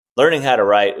learning how to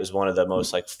write was one of the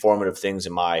most like formative things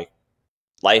in my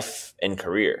life and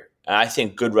career. And I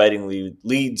think good writing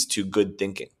leads to good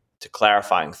thinking, to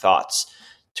clarifying thoughts,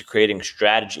 to creating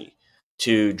strategy,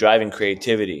 to driving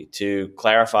creativity, to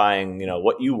clarifying,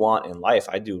 what you want in life.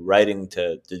 I do writing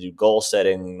to do goal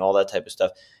setting and all that type of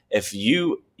stuff. If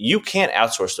you can't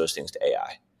outsource those things to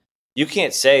AI. You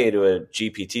can't say to a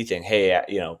GPT thing, hey,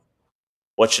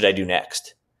 what should I do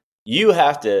next? You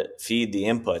have to feed the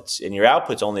inputs, and your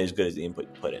output's only as good as the input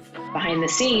you put in. Behind the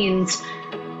scenes,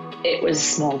 it was a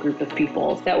small group of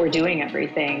people that were doing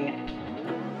everything.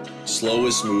 Slow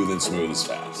is smooth and smooth is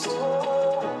fast.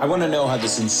 I want to know how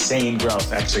this insane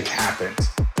growth actually happened.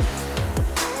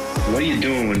 What are you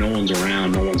doing when no one's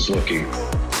around, no one's looking?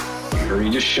 Are you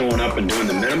just showing up and doing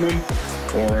the minimum,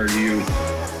 or are you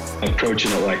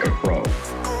approaching it like a pro?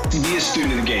 Be a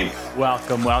student of the game.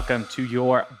 Welcome to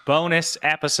your bonus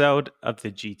episode of the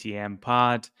GTM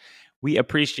pod. We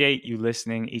appreciate you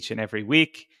listening each and every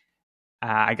week.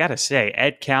 I got to say,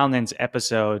 Ed Calnin's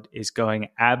episode is going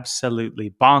absolutely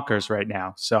bonkers right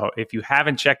now. So if you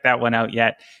haven't checked that one out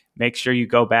yet, make sure you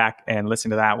go back and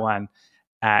listen to that one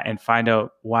and find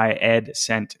out why Ed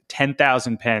sent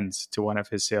 10,000 pens to one of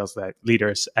his sales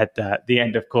leaders at the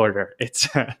end of quarter. It's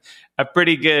a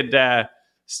pretty good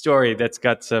story that's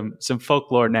got some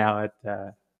folklore now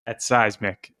at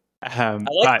Seismic. I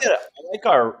like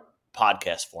our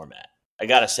podcast format. I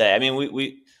got to say, I mean,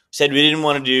 we said we didn't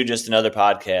want to do just another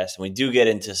podcast, and we do get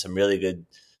into some really good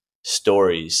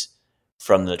stories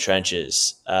from the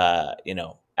trenches,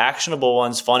 actionable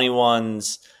ones, funny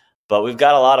ones, but we've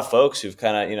got a lot of folks who've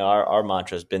kind of, our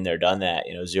mantra has been there, done that,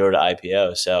 zero to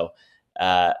IPO. So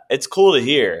it's cool to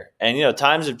hear. And,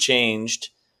 times have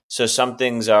changed. So some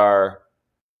things are,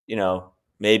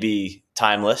 maybe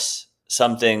timeless.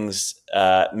 Some things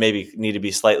maybe need to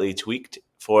be slightly tweaked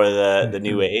for the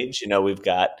new age. We've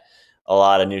got a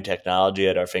lot of new technology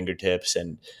at our fingertips,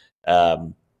 and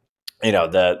the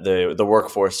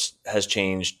workforce has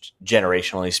changed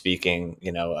generationally speaking.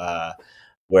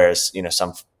 Whereas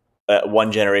some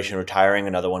one generation retiring,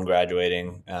 another one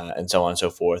graduating, and so on and so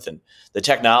forth, and the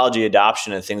technology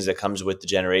adoption and things that comes with the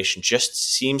generation just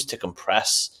seems to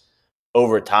compress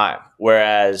over time.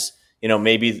 Whereas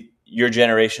maybe your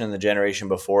generation and the generation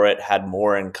before it had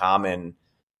more in common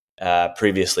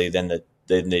previously than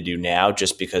they do now,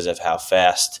 just because of how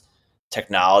fast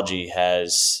technology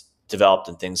has developed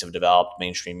and things have developed,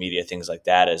 mainstream media, things like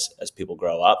that, as people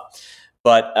grow up.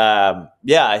 But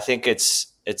I think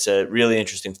it's a really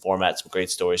interesting format, some great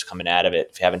stories coming out of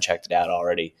it. If you haven't checked it out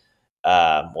already,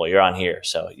 you're on here,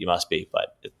 so you must be,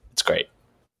 but it's great.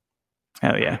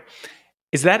 Hell yeah.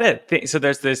 Is that a thing? So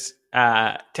there's this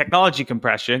technology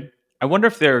compression. I wonder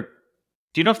if do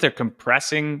you know if they're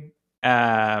compressing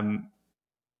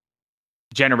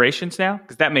generations now?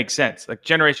 Because that makes sense. Like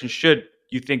generations should,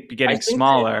 you think, be getting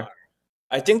smaller.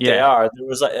 I think they are. There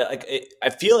was I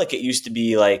feel like it used to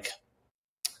be like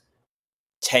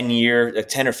 10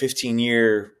 or 15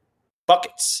 year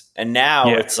buckets. And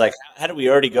now it's like, how do we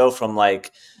already go from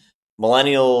like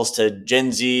millennials to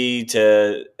Gen Z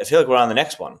to, I feel like we're on the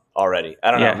next one already.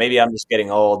 I don't know. Maybe I'm just getting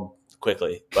old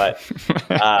quickly, but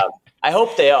I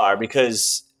hope they are,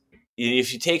 because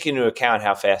if you take into account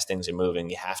how fast things are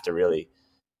moving, you have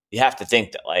to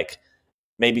think that like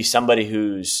maybe somebody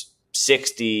who's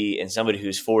 60 and somebody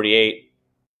who's 48,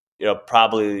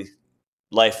 probably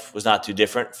life was not too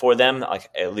different for them, like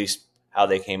at least how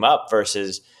they came up,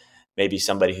 versus maybe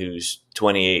somebody who's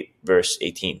 28 versus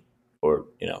 18, or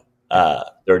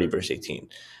 30 versus 18.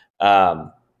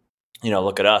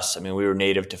 Look at us. I mean, we were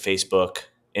native to Facebook,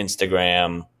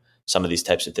 Instagram, some of these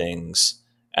types of things.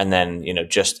 And then,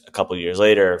 just a couple of years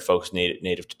later, folks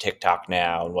native to TikTok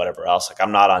now and whatever else. Like,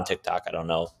 I'm not on TikTok. I don't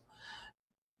know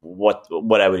what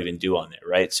I would even do on there,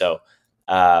 right? So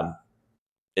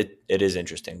it is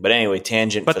interesting. But anyway,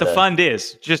 tangent. But the fund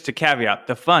is, just a caveat,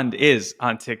 the fund is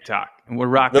on TikTok, and we're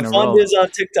rocking and rolling. The fund is on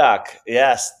TikTok.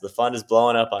 Yes, the fund is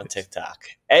blowing up on TikTok.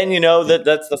 And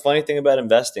that's the funny thing about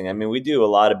investing. I mean, we do a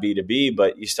lot of B2B,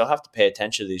 but you still have to pay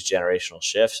attention to these generational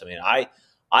shifts. I mean,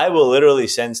 I will literally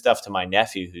send stuff to my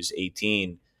nephew who's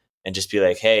 18 and just be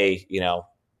like, hey,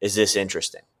 is this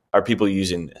interesting? Are people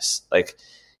using this? Like,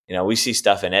 we see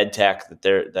stuff in ed tech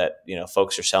that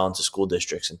folks are selling to school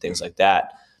districts and things like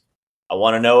that. I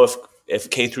want to know if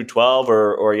K through 12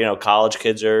 or college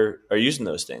kids are using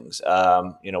those things.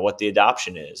 What the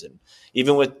adoption is, and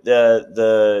even with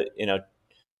the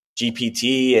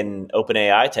GPT and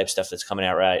OpenAI type stuff that's coming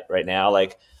out right now,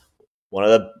 like one of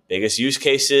the biggest use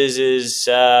cases is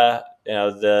the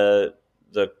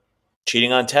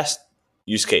cheating on test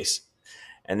use case,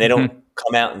 and they don't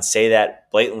come out and say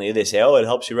that blatantly. They say, "Oh, it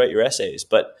helps you write your essays,"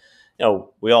 but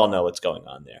we all know what's going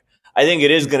on there. I think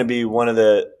it is going to be one of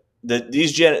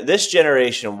this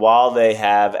generation, while they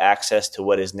have access to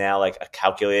what is now like a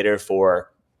calculator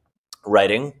for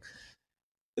writing,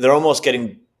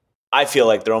 I feel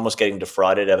like they're almost getting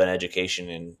defrauded of an education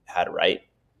in how to write.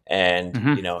 And,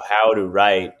 how to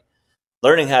write,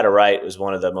 learning how to write was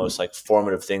one of the most like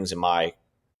formative things in my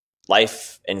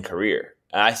life and career.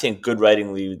 And I think good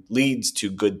writing leads to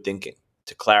good thinking,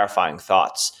 to clarifying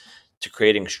thoughts, to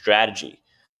creating strategy,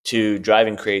 to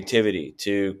driving creativity,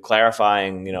 to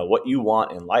clarifying, what you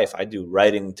want in life. I do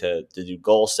writing to do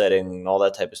goal setting and all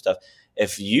that type of stuff.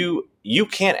 If you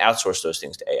can't outsource those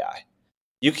things to AI.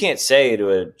 You can't say to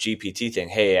a GPT thing,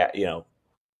 "Hey,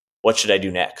 what should I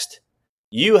do next?"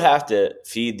 You have to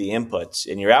feed the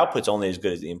inputs, and your output's only as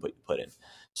good as the input you put in.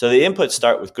 So the inputs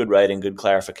start with good writing, good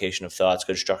clarification of thoughts,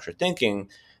 good structured thinking,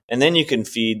 and then you can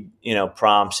feed,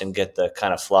 prompts and get the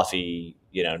kind of fluffy,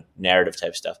 narrative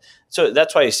type stuff. So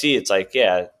that's why you see it's like,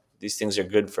 yeah, these things are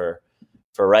good for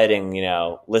writing,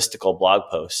 listicle blog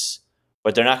posts,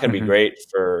 but they're not going to be great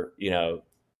for,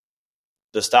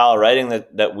 the style of writing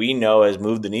that we know has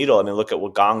moved the needle. I mean, look at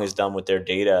what Gong has done with their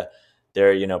data,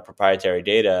 their, proprietary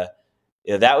data.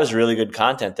 That was really good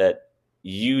content that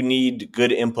you need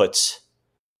good inputs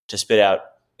to spit out,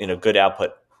 good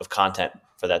output of content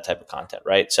for that type of content.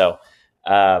 Right. So,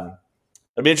 it'll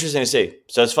be interesting to see.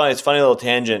 So it's funny. It's a funny little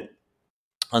tangent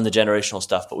on the generational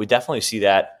stuff, but we definitely see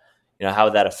that, how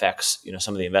that affects,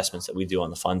 some of the investments that we do on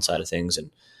the fund side of things.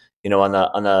 And, on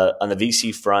the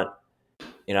VC front,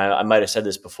 I might have said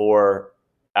this before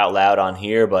out loud on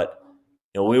here, but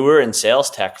we were in sales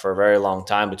tech for a very long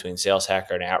time between Sales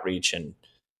Hacker and Outreach, and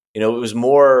it was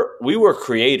more we were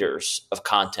creators of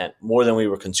content more than we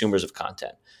were consumers of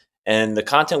content, and the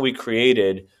content we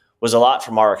created was a lot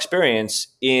from our experience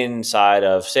inside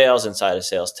of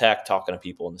sales tech, talking to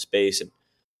people in the space,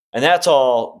 and that's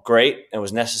all great and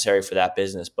was necessary for that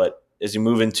business. But as you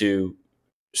move into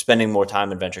spending more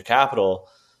time in venture capital,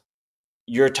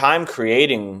 your time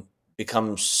creating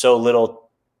becomes so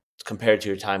little compared to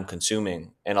your time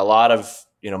consuming. And a lot of,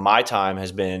 my time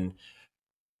has been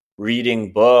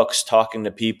reading books, talking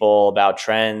to people about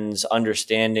trends,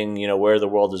 understanding, where the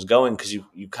world is going. Cause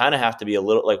you kind of have to be a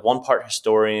little like one part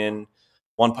historian,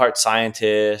 one part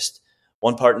scientist,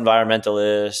 one part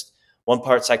environmentalist, one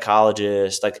part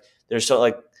psychologist. Like there's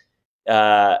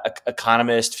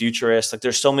economist, futurist, like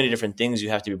there's so many different things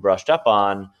you have to be brushed up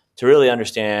on to really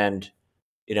understand,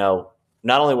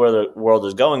 not only where the world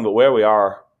is going, but where we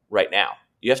are right now.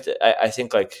 You have to, I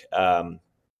think I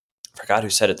forgot who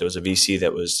said it. There was a VC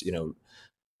that was,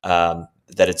 that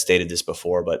had stated this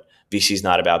before, but VC is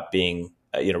not about being,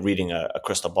 reading a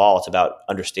crystal ball. It's about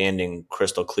understanding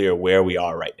crystal clear where we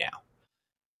are right now.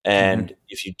 And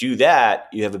if you do that,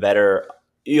 you'll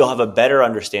have a better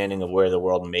understanding of where the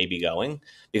world may be going,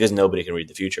 because nobody can read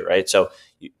the future. Right. So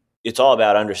it's all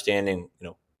about understanding,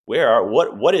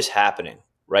 what is happening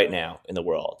right now in the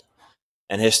world,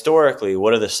 and historically,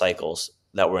 what are the cycles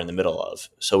that we're in the middle of,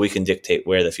 so we can dictate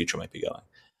where the future might be going.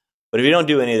 But if you don't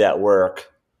do any of that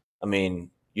work, I mean,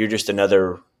 you're just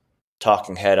another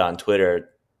talking head on Twitter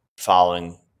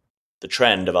following the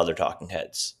trend of other talking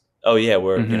heads. Oh yeah,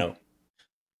 we're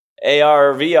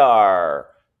AR, VR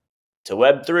to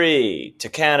Web3 to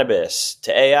cannabis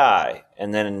to AI,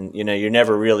 and then you're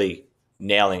never really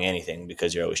nailing anything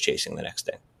because you're always chasing the next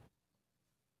thing.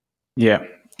 Yeah.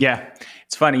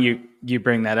 It's funny you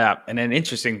bring that up, and an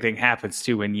interesting thing happens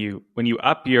too when you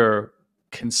up your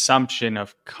consumption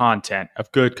of content,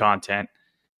 of good content.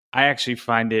 I actually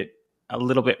find it a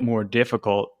little bit more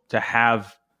difficult to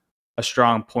have a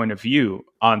strong point of view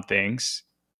on things,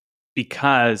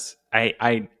 because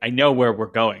I know where we're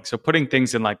going. So putting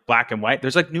things in like black and white,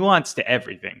 there's like nuance to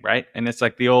everything, right? And it's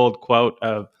like the old quote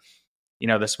of,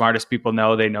 the smartest people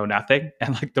know they know nothing.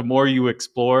 And like the more you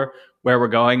explore where we're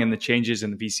going and the changes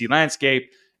in the VC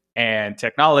landscape and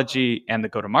technology and the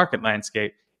go-to-market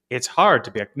landscape, it's hard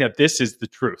to be like, no, this is the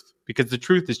truth, because the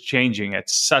truth is changing at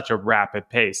such a rapid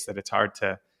pace that it's hard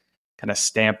to kind of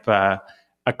stamp a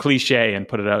cliche and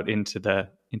put it out into the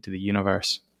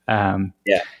universe.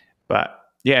 But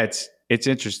yeah, it's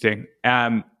interesting.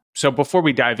 So before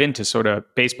we dive into sort of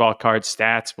baseball card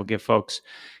stats, we'll give folks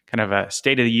kind of a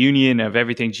state of the union of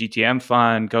everything GTM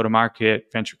fund,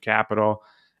 go-to-market, venture capital.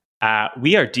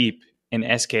 We are deep in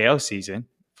SKO season.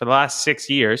 For the last 6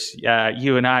 years,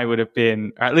 you and I would have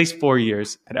been, or at least 4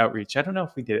 years at Outreach. I don't know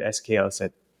if we did SKOs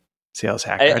at Sales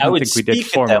Hacker. I don't would think we did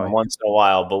speak at them formally. once in a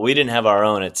while, but we didn't have our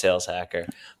own at Sales Hacker.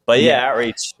 But yeah,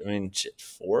 outreach. I mean,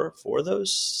 four of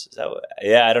those. Is that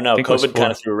I don't know. COVID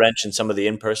kind of threw a wrench in some of the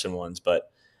in-person ones, but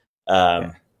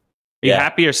Are you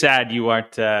happy or sad you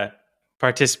aren't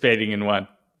participating in one?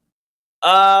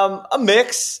 A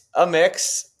mix.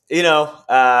 You know,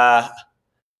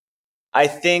 I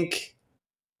think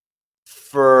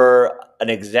for an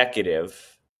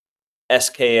executive,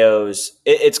 SKOs,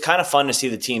 it's kind of fun to see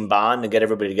the team bond and get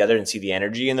everybody together and see the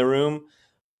energy in the room.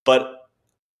 But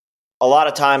a lot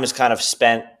of time is kind of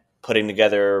spent putting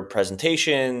together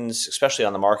presentations, especially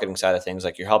on the marketing side of things.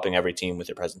 Like you're helping every team with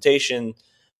their presentation.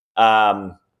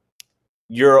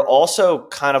 You're also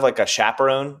kind of like a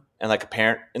chaperone and like a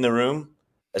parent in the room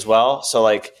as well. So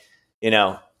like, you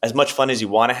know, as much fun as you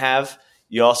want to have,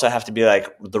 you also have to be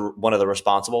like one of the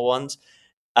responsible ones.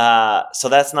 So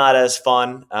that's not as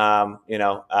fun. You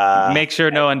know, make sure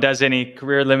no one does any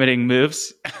career limiting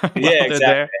moves. Yeah,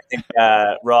 exactly. I think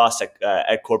Ross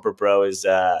at Corporate Bro is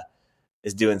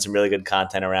doing some really good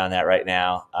content around that right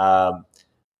now.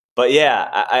 But yeah,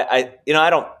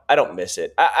 I don't miss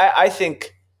it. I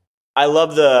think I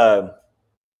love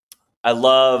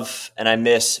and I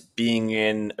miss being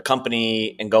in a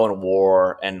company and going to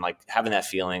war and like having that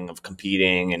feeling of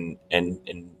competing and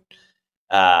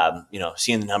you know,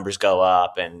 seeing the numbers go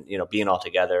up and, you know, being all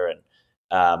together. And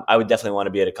I would definitely want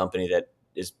to be at a company that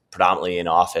is predominantly in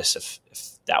office if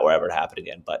that were ever to happen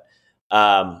again. But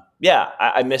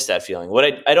I miss that feeling. What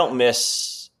I don't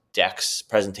miss decks,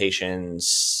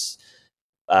 presentations,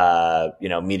 you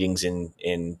know, meetings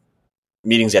in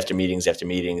meetings after meetings after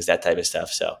meetings, that type of stuff.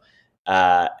 So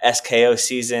SKO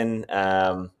season,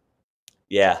 no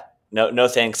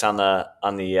thanks on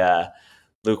the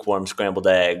lukewarm scrambled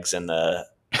eggs and the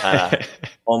kind of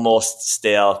almost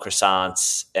stale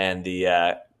croissants and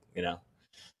the you know,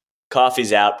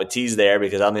 coffee's out but tea's there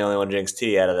because I'm the only one who drinks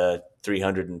tea out of the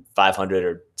 300 and 500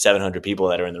 or 700 people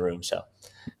that are in the room. So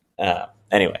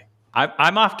anyway,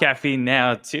 I'm off caffeine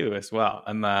now too as well.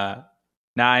 I'm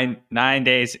 9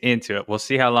 days into it. We'll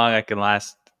see how long I can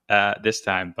last this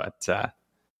time, but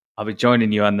I'll be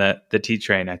joining you on the tea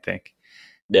train, I think.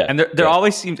 Yeah. And there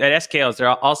always seems at SKOs, there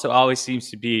also always seems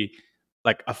to be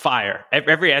like a fire.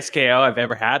 Every SKO I've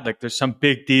ever had, like there's some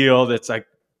big deal that's like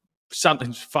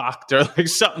something's fucked or like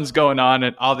something's going on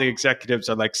and all the executives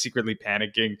are like secretly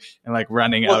panicking and like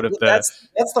running out of the... That's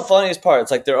the funniest part.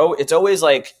 It's like it's always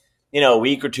like, you know, a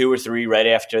week or 2 or 3 right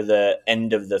after the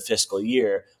end of the fiscal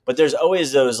year. But there's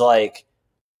always those like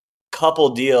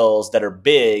couple deals that are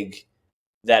big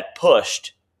that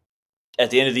pushed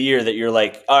at the end of the year that you're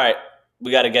like, all right, we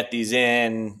got to get these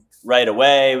in right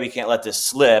away. We can't let this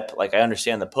slip. Like, I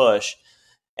understand the push.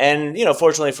 And, you know,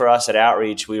 fortunately for us at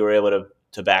Outreach, we were able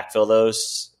to backfill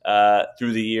those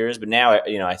through the years. But now,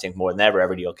 you know, I think more than ever,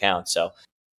 every deal counts. So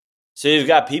you've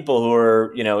got people who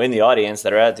are, you know, in the audience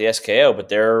that are at the SKO, but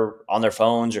they're on their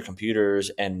phones or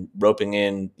computers and roping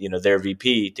in, you know, their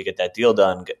VP to get that deal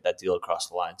done, get that deal across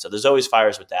the line. So there's always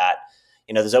fires with that.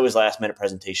 You know, there's always last minute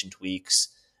presentation tweaks.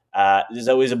 There's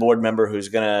always a board member who's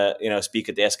going to, you know, speak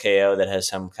at the SKO that has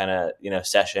some kind of, you know,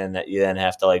 session that you then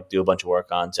have to like do a bunch of work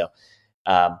on. So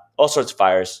all sorts of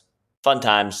fires, fun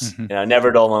times, you know, never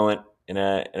a dull moment in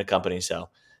a company. So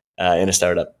in a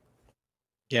startup.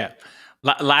 Yeah.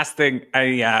 Last thing,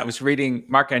 I was reading,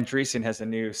 Mark Andreessen has a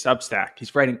new Substack.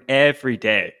 He's writing every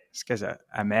day. This guy's a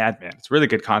madman. It's really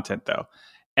good content though,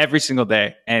 every single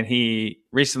day. And he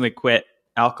recently quit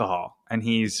alcohol and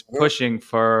he's pushing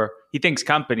for, he thinks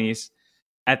companies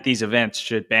at these events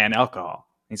should ban alcohol.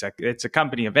 He's like, it's a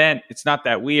company event. It's not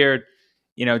that weird,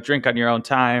 you know, drink on your own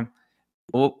time.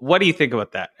 Well, what do you think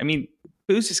about that? I mean,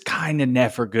 booze is kind of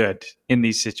never good in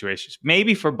these situations.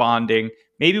 Maybe for bonding,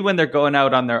 maybe when they're going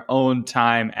out on their own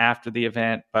time after the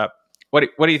event. But what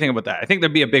do you think about that? I think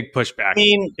there'd be a big pushback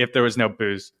if there was no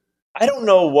booze. I don't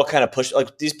know what kind of push.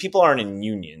 Like, these people aren't in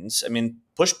unions. I mean,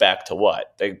 pushback to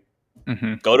what? They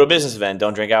go to a business event,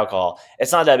 don't drink alcohol.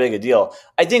 It's not that big a deal.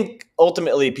 I think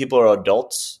ultimately people are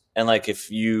adults, and like if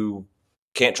you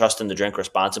can't trust them to drink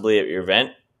responsibly at your event,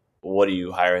 what are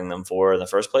you hiring them for in the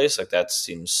first place? Like, that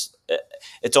seems,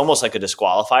 it's almost like a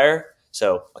disqualifier.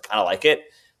 So I kind of like it.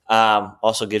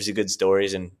 Also gives you good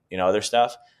stories and, you know, other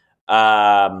stuff.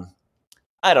 I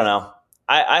don't know.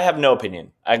 I have no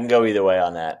opinion. I can go either way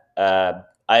on that.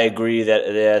 I agree that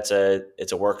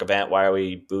it's a work event. Why are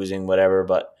we boozing, whatever?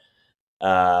 But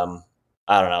I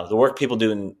don't know. The work people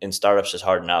do in startups is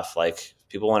hard enough. Like,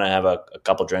 people want to have a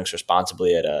couple drinks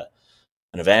responsibly at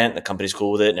an event, the company's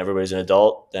cool with it, and everybody's an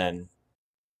adult, then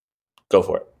go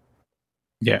for it.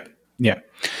 Yeah.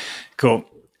 Cool.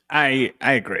 I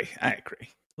agree.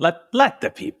 let the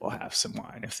people have some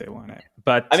wine if they want it.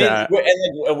 But I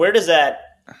mean, where does that?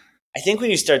 I think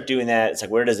when you start doing that, it's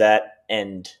like, where does that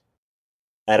end?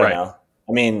 I don't know.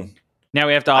 I mean, now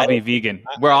we have to all be vegan.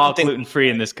 We're all gluten free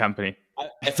in this company.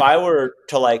 If I were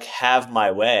to like have my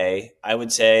way, I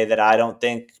would say that I don't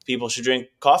think people should drink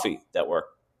coffee that work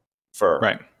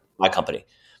for my company,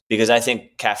 because I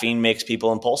think caffeine makes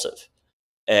people impulsive,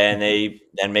 and they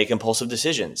then make impulsive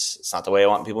decisions. It's not the way I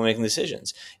want people making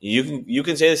decisions. You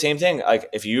can say the same thing. Like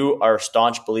if you are a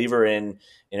staunch believer in,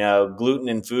 gluten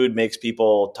in food makes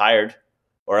people tired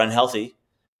or unhealthy,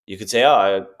 you could say,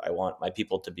 oh, I want my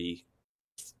people to be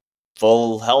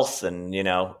full health and,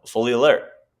 fully alert.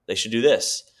 They should do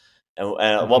this. And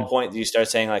at what point do you start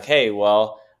saying like, hey,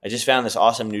 well, I just found this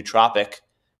awesome nootropic,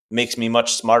 makes me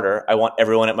much smarter. I want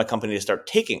everyone at my company to start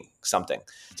taking something.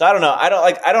 So I don't know. I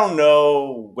don't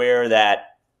know where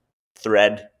that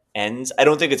thread ends. I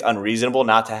don't think it's unreasonable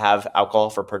not to have alcohol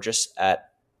for purchase at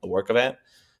a work event,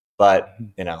 but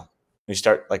we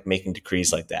start like making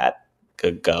decrees like that,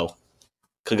 could go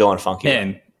in a funky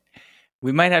way.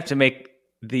 We might have to make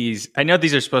these. I know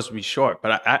these are supposed to be short,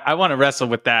 but I want to wrestle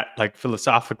with that like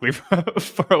philosophically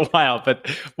for a while. But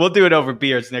we'll do it over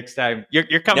beers next time.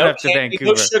 You're coming up to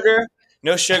Vancouver.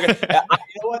 No sugar.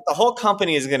 You know what? The whole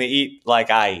company is going to eat like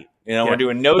I eat. We're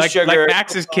doing no sugar. Like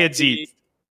Max's kids eat.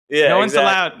 Yeah, no one's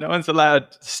allowed. No one's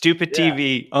allowed. Stupid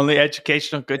TV. Only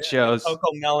educational good shows.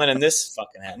 Coco Melon and this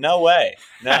fucking hat. No way.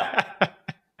 No.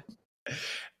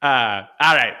 All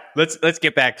right, let's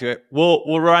get back to it.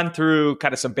 We'll run through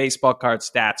kind of some baseball card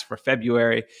stats for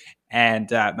February, and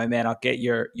my man, I'll get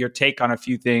your take on a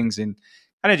few things and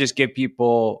kind of just give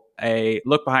people a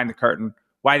look behind the curtain,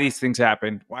 why these things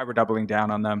happened, why we're doubling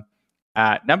down on them.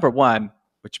 Number one,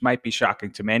 which might be shocking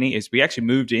to many, is we actually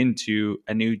moved into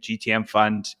a new GTM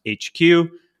Fund HQ. We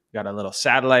got a little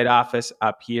satellite office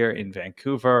up here in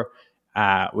Vancouver.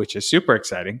 Which is super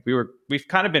exciting. We've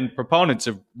kind of been proponents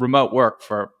of remote work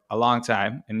for a long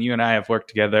time, and you and I have worked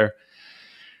together,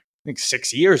 I think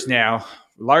 6 years now,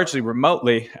 largely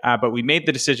remotely. But we made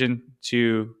the decision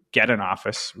to get an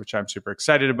office, which I'm super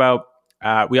excited about.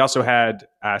 We also had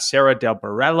Sarah Del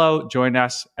Barello join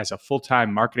us as a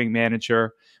full-time marketing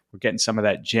manager. We're getting some of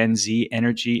that Gen Z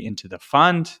energy into the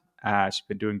fund. She's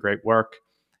been doing great work.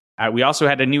 We also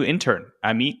had a new intern,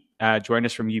 Amit, join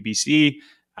us from UBC.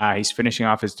 He's finishing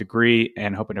off his degree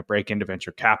and hoping to break into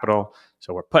venture capital.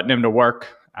 So we're putting him to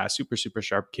work. Super, super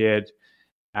sharp kid.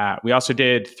 We also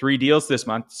did 3 deals this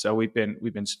month. So we've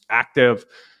been active.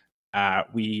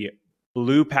 We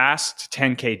blew past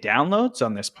 10K downloads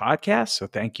on this podcast. So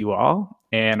thank you all.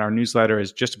 And our newsletter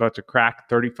is just about to crack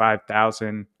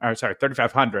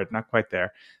 3,500, not quite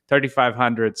there,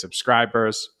 3,500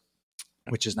 subscribers,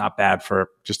 which is not bad for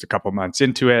just a couple months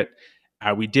into it.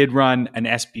 We did run an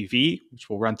SPV, which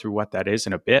we'll run through what that is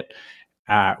in a bit.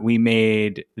 We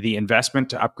made the investment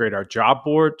to upgrade our job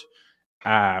board.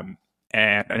 And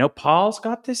I know Paul's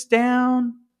got this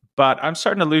down, but I'm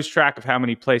starting to lose track of how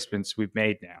many placements we've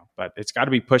made now. But it's got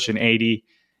to be pushing 80.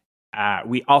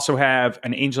 We also have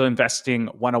an angel investing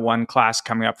 101 class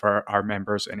coming up for our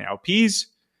members and LPs.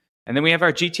 And then we have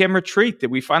our GTM retreat that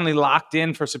we finally locked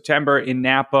in for September in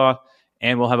Napa.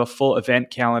 And we'll have a full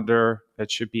event calendar that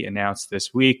should be announced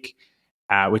this week,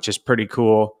 which is pretty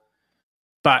cool.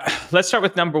 But let's start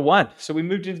with number one. So we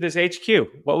moved into this HQ.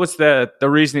 What was the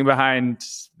reasoning behind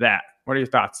that? What are your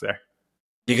thoughts there?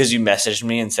 Because you messaged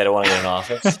me and said I want to get an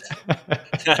office.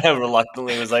 I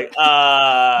reluctantly was like,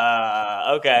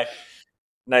 okay.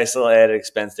 Nice little added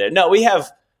expense there. No, we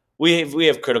have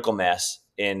critical mass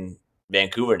in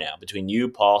Vancouver now, between you,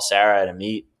 Paul, Sarah, and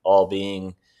Amit all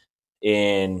being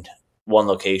in one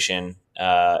location.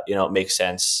 It makes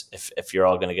sense if you're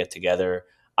all going to get together.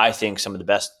 I think some of the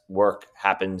best work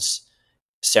happens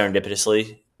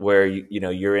serendipitously, where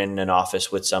you're in an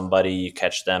office with somebody, you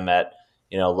catch them at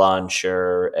lunch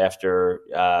or after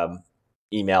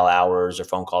email hours or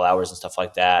phone call hours and stuff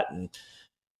like that. And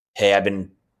hey, I've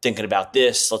been thinking about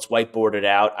this. Let's whiteboard it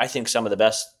out. I think some of the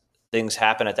best things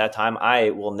happen at that time.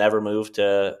 I will never move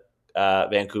to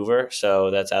Vancouver,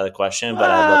 so that's out of the question. But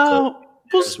I'd love to.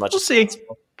 We'll see.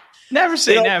 Never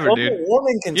say never, dude.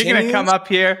 You're going to come up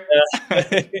here.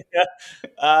 I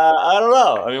don't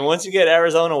know. I mean, once you get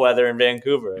Arizona weather in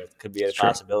Vancouver, it could be a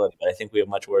possibility. But I think we have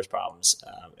much worse problems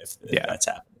if that's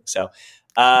happening. So,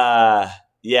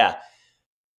 yeah.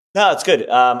 No, it's good.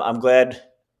 I'm glad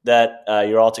that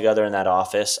you're all together in that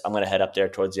office. I'm going to head up there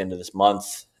towards the end of this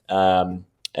month and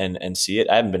see it.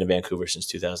 I haven't been to Vancouver since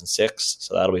 2006,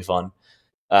 so that'll be fun.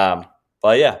 But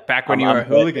yeah. Back when you were a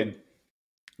hooligan.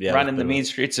 Yeah, running the mean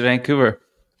streets of Vancouver.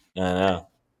 I know.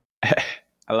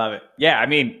 I love it. Yeah, I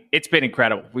mean, it's been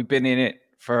incredible. We've been in it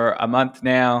for a month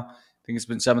now. I think it's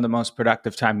been some of the most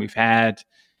productive time we've had.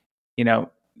 You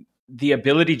know, the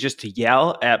ability just to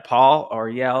yell at Paul or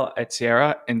yell at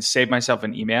Sarah and save myself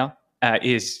an email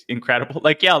is incredible.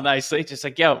 Like, yell nicely, just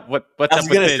like, yo, what's up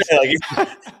with this? Say,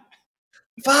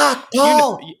 fuck,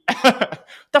 Paul.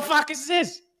 The fuck is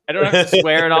this? I don't have to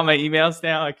swear in all my emails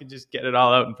now. I can just get it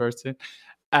all out in person.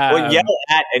 Well, yell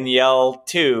at and yell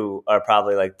to are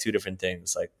probably like two different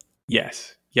things. Like,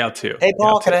 yes, yell to. Hey,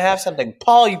 Paul, can I have something?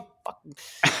 Paul,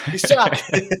 you suck.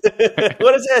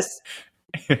 What is this?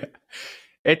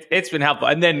 It's been helpful.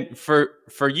 And then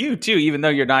for you too, even though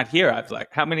you're not here, I've like,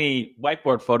 how many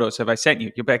whiteboard photos have I sent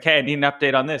you? You're like, hey, I need an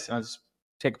update on this. And I'll just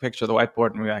take a picture of the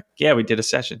whiteboard and we're like, yeah, we did a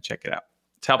session. Check it out.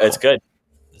 It's helpful. It's good.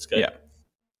 It's good.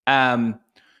 Yeah.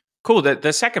 Cool.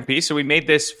 The second piece. So we made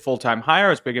this full-time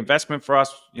hire. It's a big investment for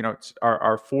us. You know, it's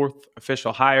our fourth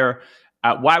official hire.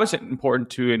 Why was it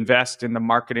important to invest in the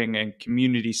marketing and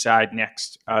community side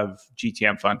next of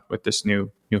GTM Fund with this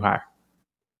new hire?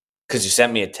 Because you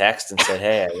sent me a text and said,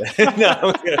 "Hey,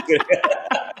 no,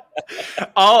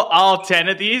 all 10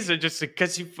 of these are just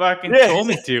because you fucking told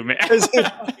me to, man." Because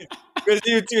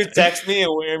you two text me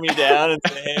and wear me down and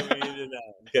say, "Hey, we need to know."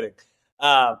 I'm kidding.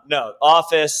 No,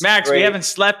 office. Max, great, we haven't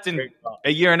slept in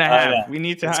a year and a half. We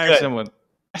need to hire someone.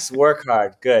 Just work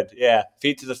hard. Good. Yeah.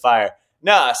 Feet to the fire.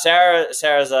 No, Sarah's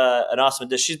an awesome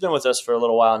addition. She's been with us for a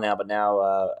little while now, but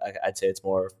now I'd say it's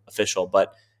more official.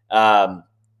 But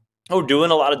we're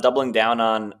doing a lot of doubling down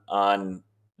on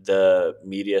the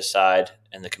media side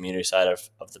and the community side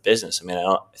of the business. I mean,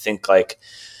 I think like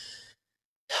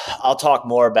I'll talk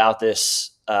more about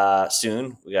this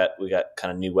soon. We got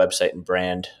kind of new website and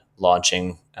brand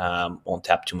launching. Won't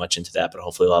tap too much into that, but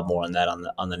hopefully we'll have more on that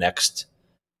on the next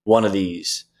one of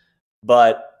these.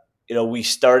 But you know, we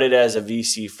started as a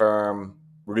VC firm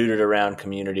rooted around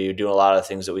community. We're doing a lot of the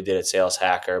things that we did at Sales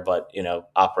Hacker, but you know,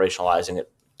 operationalizing it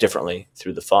differently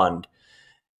through the fund.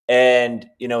 And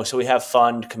you know, so we have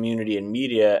fund, community, and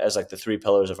media as like the three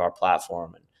pillars of our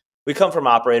platform. And we come from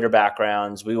operator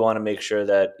backgrounds. We want to make sure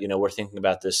that you know we're thinking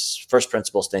about this first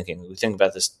principles thinking. We think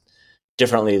about this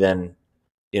differently than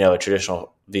you know a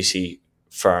traditional VC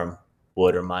firm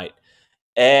would or might.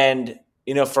 And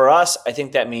you know, for us, I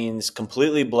think that means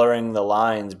completely blurring the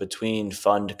lines between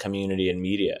fund, community, and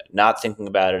media. Not thinking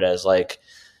about it as like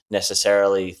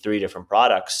necessarily three different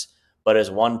products, but as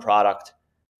one product.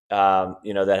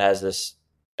 You know, that has this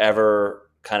ever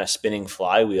kind of spinning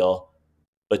flywheel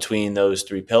between those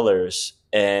three pillars,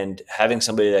 and having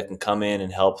somebody that can come in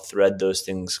and help thread those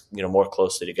things, you know, more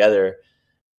closely together,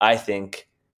 I think,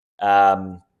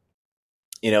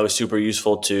 you know, is super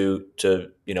useful to,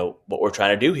 you know, what we're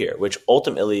trying to do here, which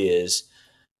ultimately is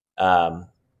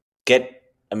get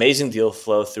amazing deal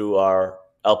flow through our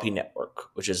LP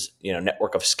network, which is, you know,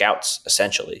 network of scouts,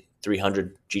 essentially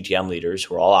 300 GTM leaders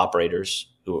who are all operators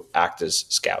who act as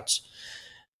scouts.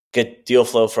 Get deal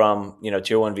flow from, you know,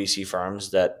 tier one VC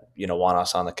firms that, you know, want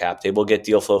us on the cap table. Get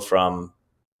deal flow from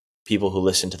people who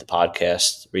listen to the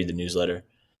podcast, read the newsletter.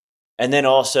 And then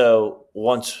also,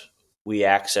 once we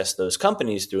access those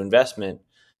companies through investment,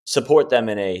 support them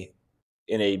in a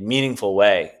meaningful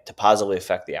way to positively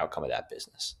affect the outcome of that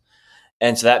business.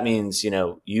 And so that means, you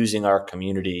know, using our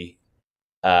community,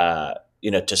 you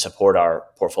know, to support our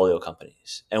portfolio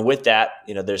companies. And with that,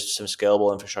 you know, there's some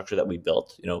scalable infrastructure that we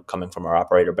built, you know, coming from our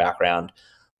operator background,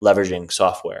 leveraging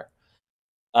software.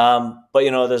 But, you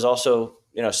know, there's also,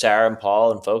 you know, Sarah and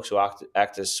Paul and folks who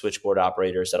act as switchboard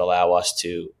operators that allow us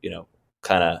to, you know,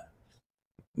 kind of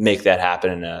make that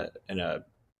happen in a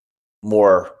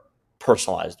more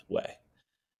personalized way.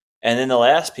 And then the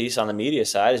last piece on the media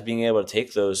side is being able to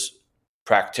take those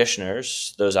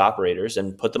practitioners, those operators,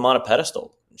 and put them on a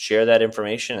pedestal, and share that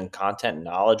information and content and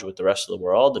knowledge with the rest of the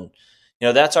world. And, you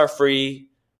know, that's our free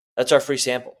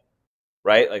sample,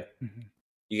 right? Like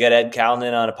you get Ed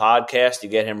Calnan on a podcast, you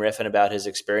get him riffing about his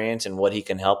experience and what he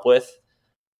can help with.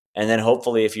 And then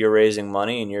hopefully if you're raising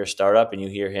money and you're a startup and you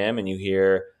hear him and you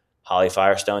hear Holly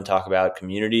Firestone talk about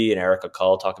community and Erica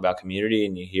Cull talk about community,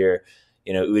 and you hear,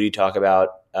 you know, Udi talk about,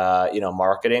 you know,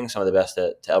 marketing, some of the best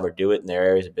to ever do it in their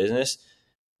areas of business,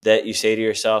 that you say to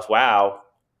yourself, wow,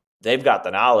 they've got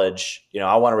the knowledge, you know,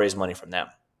 I want to raise money from them.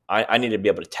 I need to be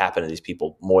able to tap into these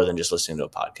people more than just listening to a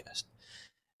podcast.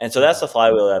 And so that's the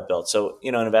flywheel that I built. So,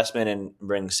 you know, an investment in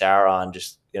bringing Sarah on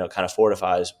just, you know, kind of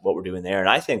fortifies what we're doing there. And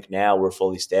I think now we're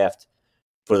fully staffed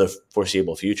for the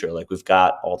foreseeable future. Like we've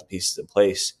got all the pieces in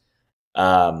place.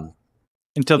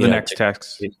 Until the next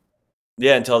text.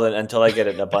 Yeah, until I get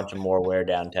a bunch of more wear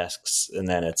down tasks, and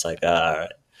then it's like, all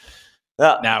right.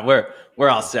 Nah, we're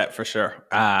all set for sure.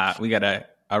 We got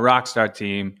a a rock star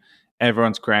team.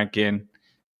 Everyone's cranking.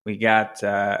 We got,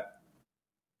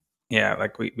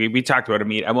 like we talked about a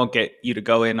meet. I won't get you to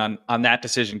go in on that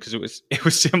decision because it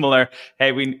was similar.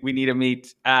 Hey, we need a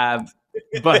meet,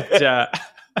 but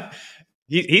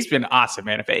he's been awesome,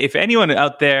 man. If anyone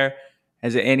out there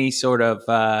has any sort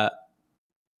of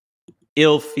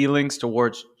ill feelings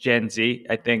towards Gen Z,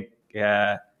 I think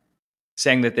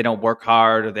saying that they don't work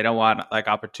hard or they don't want like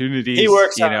opportunities. He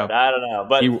works hard. I don't know,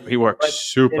 but he works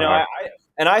super hard.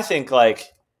 I think like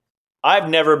I've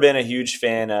never been a huge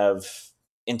fan of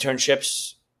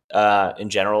internships in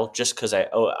general, just because I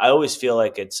always feel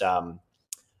like it's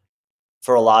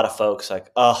for a lot of folks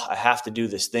like, oh, I have to do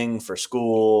this thing for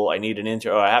school. I need an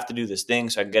intern, or I have to do this thing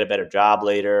so I can get a better job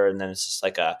later. And then it's just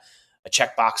like a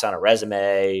checkbox on a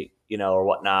resume, or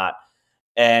whatnot.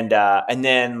 And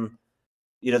then,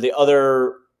 the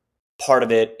other part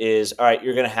of it is, all right,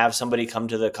 you're going to have somebody come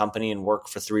to the company and work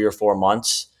for 3 or 4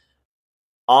 months.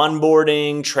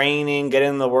 Onboarding, training, getting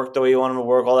them to work the way you want them to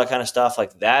work, all that kind of stuff.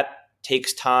 Like that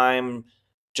takes time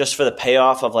just for the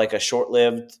payoff of like a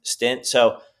short-lived stint.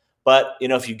 So, but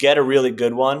if you get a really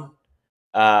good one,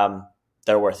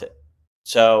 they're worth it.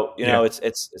 So,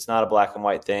 it's not a black and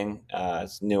white thing.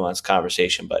 It's a nuanced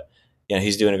conversation, but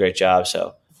he's doing a great job.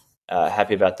 So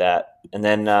happy about that. And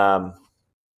then, I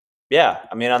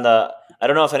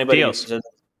don't know if anybody Deals.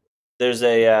 There's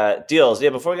a deals. Yeah,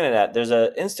 before we get into that, there's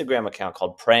an Instagram account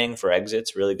called Praying for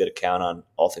Exits, really good account on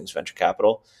all things venture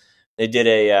capital. They did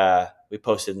we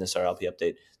posted in this RLP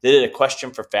update, they did a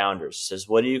question for founders. It says,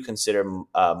 what do you consider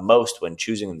most when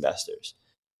choosing investors?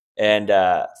 And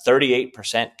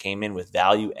 38% came in with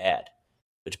value add,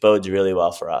 which bodes really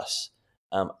well for us.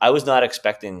 I was not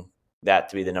expecting that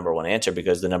to be the number one answer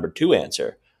because the number 2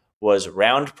 answer was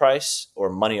round price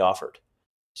or money offered.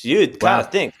 So you'd kind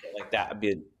of think like that would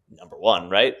be number 1,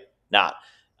 right? Not.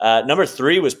 Number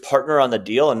 3 was partner on the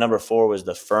deal, and number 4 was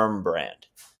the firm brand.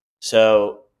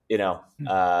 So,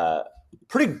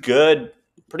 pretty good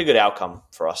outcome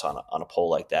for us on a poll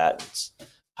like that. It's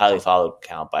highly followed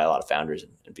account by a lot of founders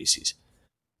and VCs.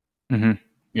 Mm-hmm.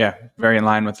 Yeah, very in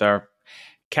line with our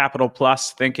capital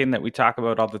plus thinking that we talk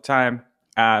about all the time.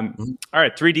 All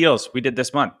right, 3 deals we did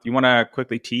this month. You want to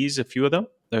quickly tease a few of them?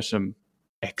 There's some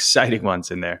exciting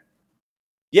ones in there.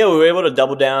 Yeah, we were able to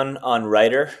double down on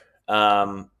Writer.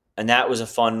 And that was a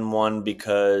fun one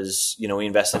because, we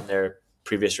invested in their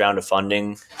previous round of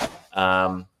funding.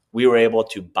 We were able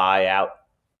to buy out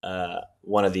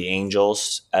one of the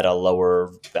angels at a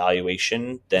lower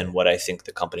valuation than what I think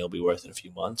the company will be worth in a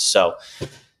few months. So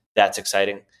that's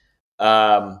exciting.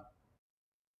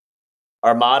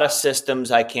 Armada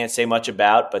Systems, I can't say much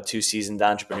about, but 2 seasoned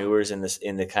entrepreneurs in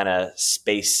the kind of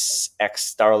SpaceX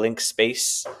Starlink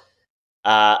space.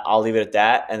 I'll leave it at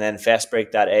that. And then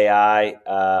FastBreak.ai,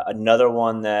 another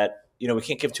one that, we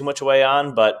can't give too much away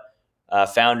on, but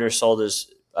founder sold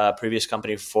his previous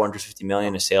company for $450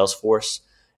 million to Salesforce,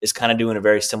 is kind of doing a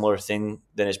very similar thing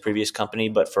than his previous company,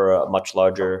 but for a much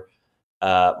larger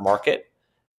market.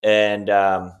 And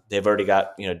they've already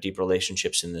got deep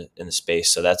relationships in the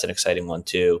space, so that's an exciting one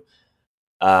too.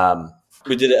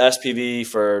 We did an SPV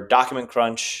for Document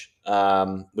Crunch,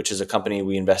 which is a company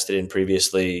we invested in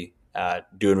previously,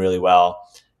 doing really well,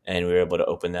 and we were able to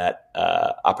open that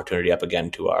opportunity up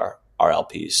again to our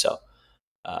LPs. So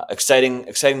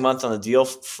exciting month on the deal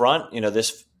front.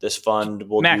 This fund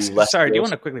will Max, do less. Sorry, do you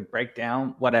want to quickly break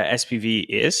down what a SPV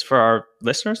is for our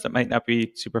listeners that might not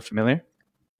be super familiar?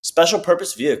 Special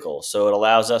purpose vehicle. So it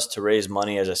allows us to raise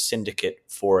money as a syndicate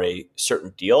for a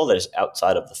certain deal that is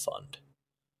outside of the fund.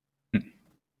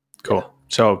 Cool. Yeah.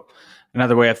 So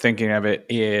another way of thinking of it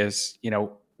is,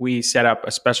 we set up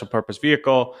a special purpose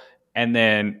vehicle and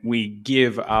then we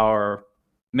give our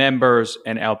members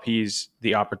and LPs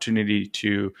the opportunity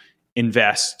to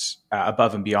invest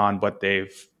above and beyond what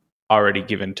they've already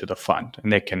given to the fund.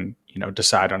 And they can,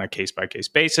 decide on a case by case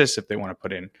basis if they want to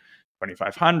put in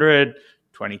 2,500,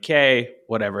 20K,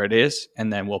 whatever it is,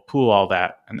 and then we'll pool all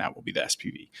that, and that will be the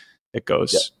SPV that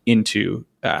goes into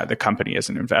the company as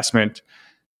an investment.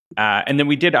 And then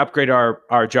we did upgrade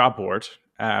our job board.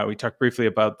 We talked briefly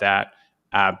about that,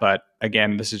 but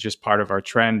again, this is just part of our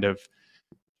trend of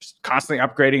just constantly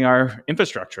upgrading our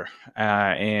infrastructure.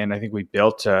 And I think we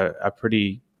built a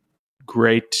pretty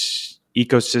great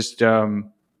ecosystem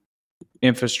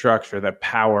infrastructure that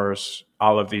powers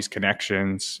all of these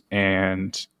connections.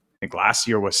 And I think last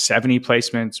year was 70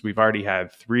 placements. We've already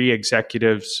had 3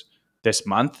 executives this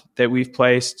month that we've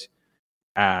placed.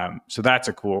 So that's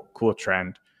a cool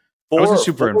trend. I wasn't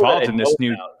super involved in this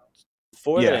new.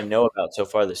 4 that I know about so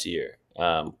far this year,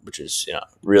 which is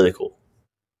really cool.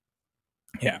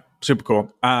 Yeah, super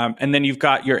cool. And then you've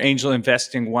got your Angel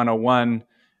Investing 101.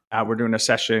 We're doing a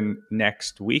session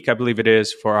next week, I believe it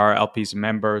is, for our LPs and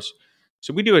members.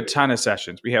 So we do a ton of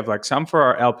sessions. We have like some for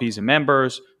our LPs and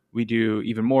members. We do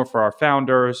even more for our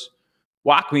founders.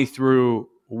 Walk me through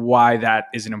why that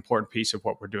is an important piece of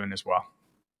what we're doing as well.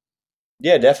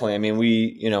 Yeah, definitely. I mean,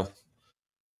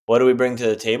 what do we bring to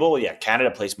the table? Yeah,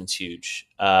 Canada placement's huge.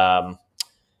 We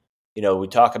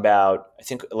talk about, I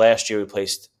think last year we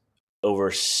placed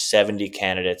over 70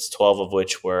 candidates, 12 of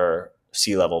which were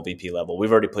C-level, VP level.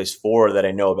 We've already placed 4 that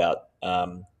I know about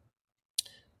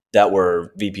that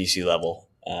were VP C-level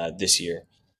this year.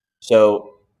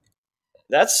 So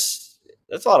that's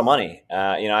a lot of money.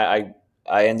 I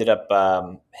ended up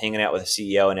hanging out with a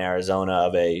CEO in Arizona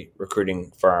of a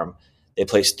recruiting firm. They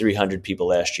placed 300 people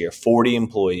last year, 40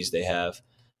 employees they have,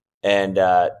 and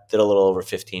did a little over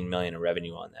 15 million in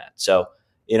revenue on that. So,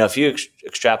 if you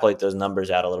extrapolate those numbers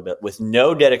out a little bit, with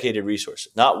no dedicated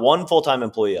resources, not one full-time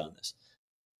employee on this,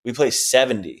 we placed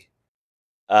 70.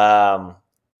 You're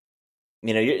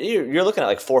looking at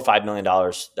like $4 or $5 million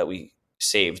that we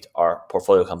saved our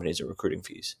portfolio companies of recruiting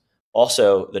fees.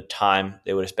 Also, the time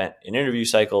they would have spent in interview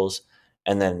cycles,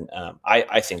 and then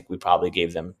I think we probably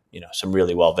gave them, some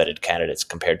really well vetted candidates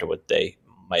compared to what they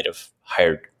might have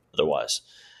hired otherwise.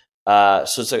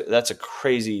 So that's a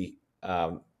crazy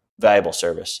valuable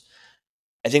service.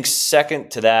 I think second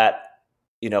to that,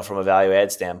 from a value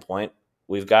add standpoint,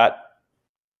 we've got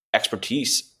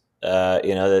expertise,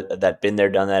 that been there,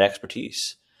 done that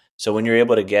expertise. So when you're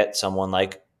able to get someone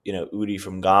like, Udi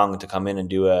from Gong to come in and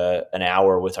do an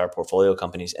hour with our portfolio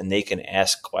companies, and they can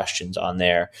ask questions on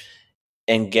there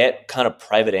and get kind of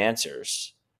private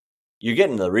answers, you're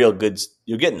getting the real goods.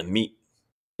 You're getting the meat,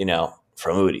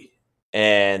 from Udi.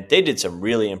 And they did some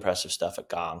really impressive stuff at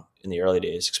Gong in the early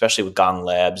days, especially with Gong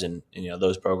Labs and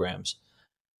those programs.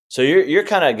 So you're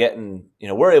kind of getting,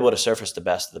 we're able to surface the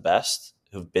best of the best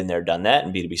who've been there, done that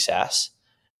in B2B SaaS,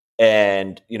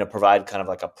 and provide kind of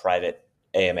like a private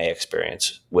AMA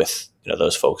experience with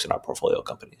those folks in our portfolio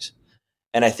companies.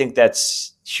 And I think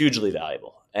that's hugely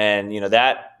valuable. And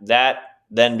that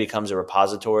then becomes a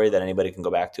repository that anybody can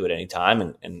go back to at any time,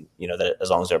 and that as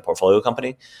long as they're a portfolio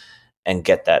company, and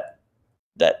get that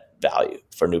value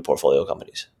for new portfolio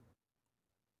companies.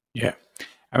 Yeah,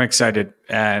 I'm excited.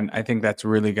 And I think that's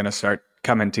really going to start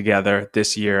coming together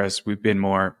this year as we've been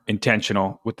more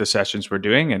intentional with the sessions we're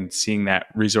doing, and seeing that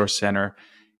resource center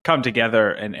come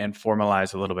together and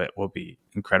formalize a little bit will be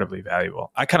incredibly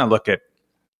valuable. I kind of look at,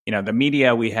 the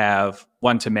media we have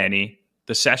one to many,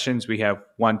 the sessions we have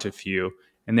one to few,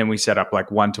 and then we set up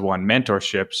like one-to-one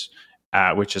mentorships,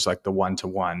 which is like the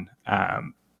one-to-one,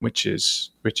 which is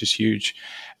huge.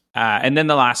 And then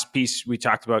the last piece we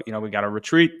talked about, we got a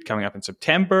retreat coming up in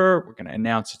September. We're going to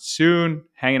announce it soon.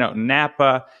 Hanging out in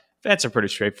Napa. Events are pretty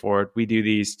straightforward. We do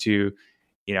these to,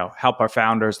 help our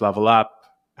founders level up,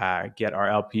 get our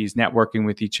LPs networking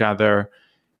with each other.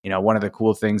 One of the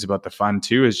cool things about the fund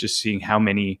too is just seeing how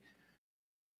many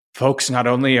folks not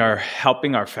only are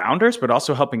helping our founders, but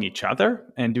also helping each other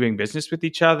and doing business with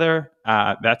each other.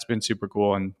 That's been super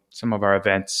cool. And some of our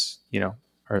events,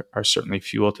 are certainly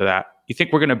fuel to that. You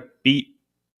think we're going to beat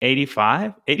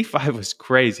 85? 85 was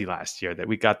crazy last year that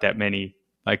we got that many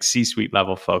like C-suite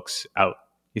level folks out.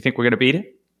 You think we're going to beat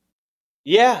it?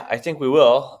 Yeah, I think we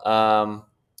will.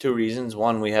 2 reasons.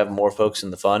 1, we have more folks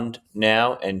in the fund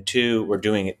now. And 2, we're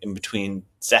doing it in between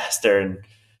Zaster and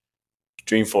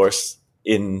Dreamforce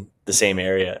in the same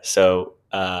area. So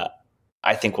I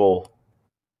think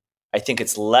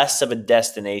it's less of a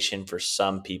destination for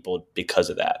some people because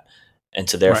of that. And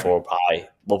so therefore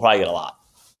we'll probably get a lot.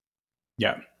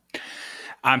 Yeah.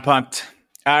 I'm pumped.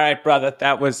 All right, brother.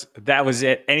 That was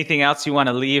it. Anything else you want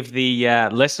to leave the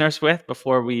listeners with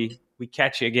before we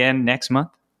catch you again next month?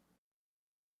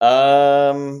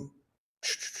 No.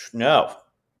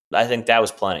 I think that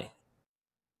was plenty.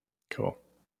 Cool.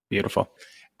 Beautiful.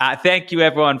 Thank you,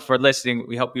 everyone, for listening.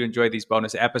 We hope you enjoy these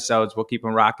bonus episodes. We'll keep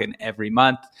them rocking every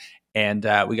month. And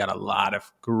we got a lot of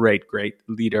great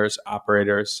leaders,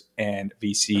 operators, and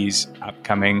VCs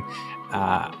upcoming.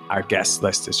 Our guest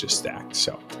list is just stacked.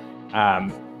 So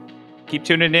keep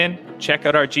tuning in. Check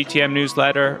out our GTM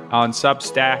newsletter on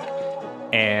Substack.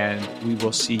 And we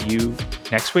will see you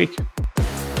next week.